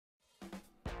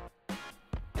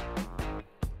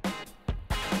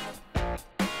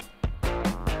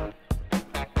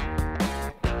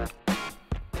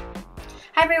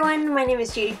Hi everyone, my name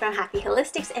is Judy from Happy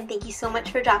Holistics and thank you so much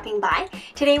for dropping by.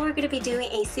 Today we're going to be doing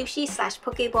a sushi /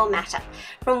 poke bowl mashup.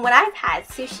 From what I've had,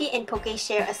 sushi and poke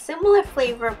share a similar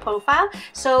flavor profile,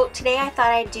 so today I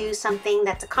thought I'd do something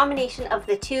that's a combination of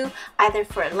the two, either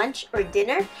for lunch or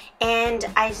dinner, and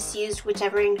I just used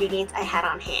whichever ingredients I had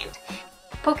on hand.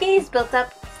 Poke is built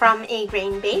up from a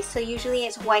grain base, so usually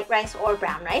it's white rice or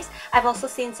brown rice. I've also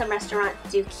seen some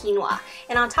restaurants do quinoa.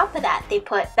 And on top of that, they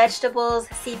put vegetables,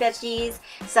 sea veggies,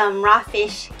 some raw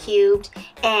fish cubed,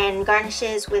 and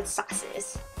garnishes with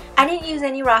sauces. I didn't use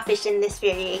any raw fish in this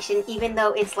variation, even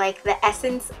though it's like the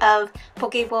essence of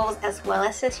poke bowls as well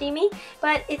as sashimi,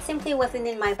 but it simply wasn't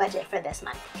in my budget for this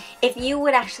month. If you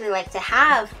would actually like to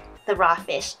have the raw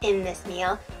fish in this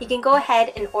meal, you can go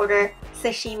ahead and order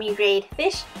sashimi-grade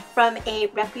fish from a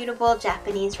reputable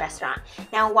Japanese restaurant.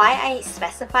 Now, why I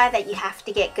specify that you have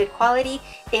to get good quality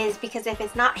is because if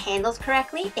it's not handled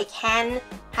correctly, it can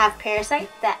have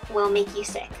parasites that will make you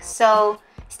sick. So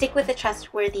stick with a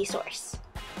trustworthy source.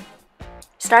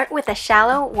 Start with a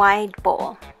shallow, wide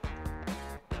bowl.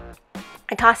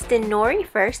 I tossed in nori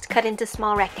first, cut into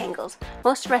small rectangles.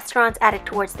 Most restaurants add it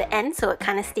towards the end so it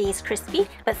kind of stays crispy,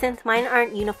 but since mine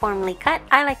aren't uniformly cut,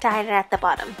 I like to hide it at the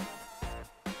bottom.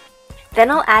 Then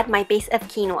I'll add my base of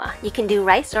quinoa. You can do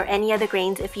rice or any other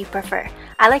grains if you prefer.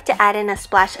 I like to add in a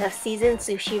splash of seasoned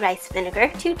sushi rice vinegar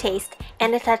to taste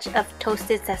and a touch of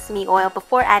toasted sesame oil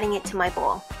before adding it to my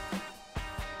bowl.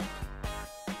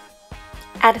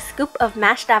 Add a scoop of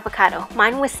mashed avocado.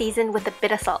 Mine was seasoned with a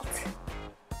bit of salt.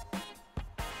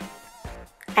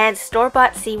 I had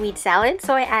store-bought seaweed salad,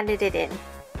 so I added it in.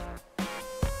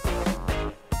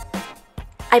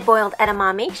 I boiled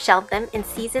edamame, shelled them, and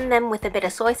seasoned them with a bit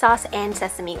of soy sauce and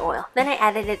sesame oil. Then I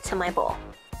added it to my bowl.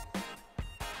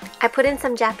 I put in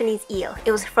some Japanese eel.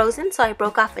 It was frozen, so I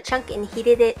broke off a chunk and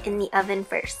heated it in the oven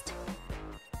first.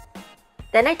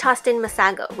 Then I tossed in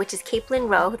masago, which is capelin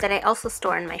roe that I also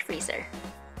store in my freezer.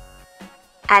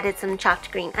 Added some chopped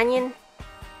green onion,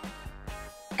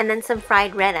 and then some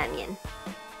fried red onion.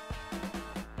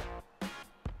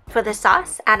 For the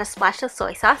sauce, add a splash of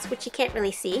soy sauce, which you can't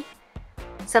really see,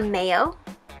 some mayo,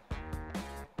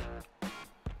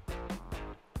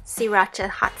 sriracha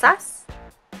hot sauce,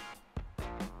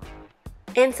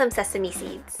 and some sesame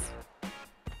seeds.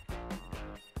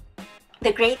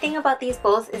 The great thing about these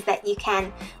bowls is that you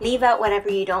can leave out whatever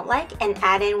you don't like and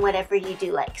add in whatever you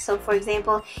do like. So for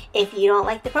example, if you don't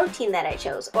like the protein that I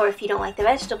chose, or if you don't like the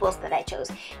vegetables that I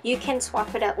chose, you can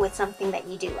swap it out with something that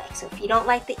you do like. So if you don't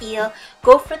like the eel,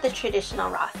 go for the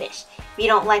traditional raw fish. If you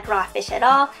don't like raw fish at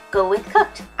all, go with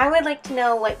cooked. I would like to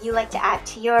know what you like to add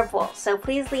to your bowl, so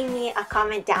please leave me a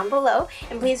comment down below,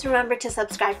 and please remember to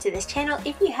subscribe to this channel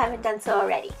if you haven't done so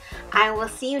already. I will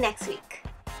see you next week.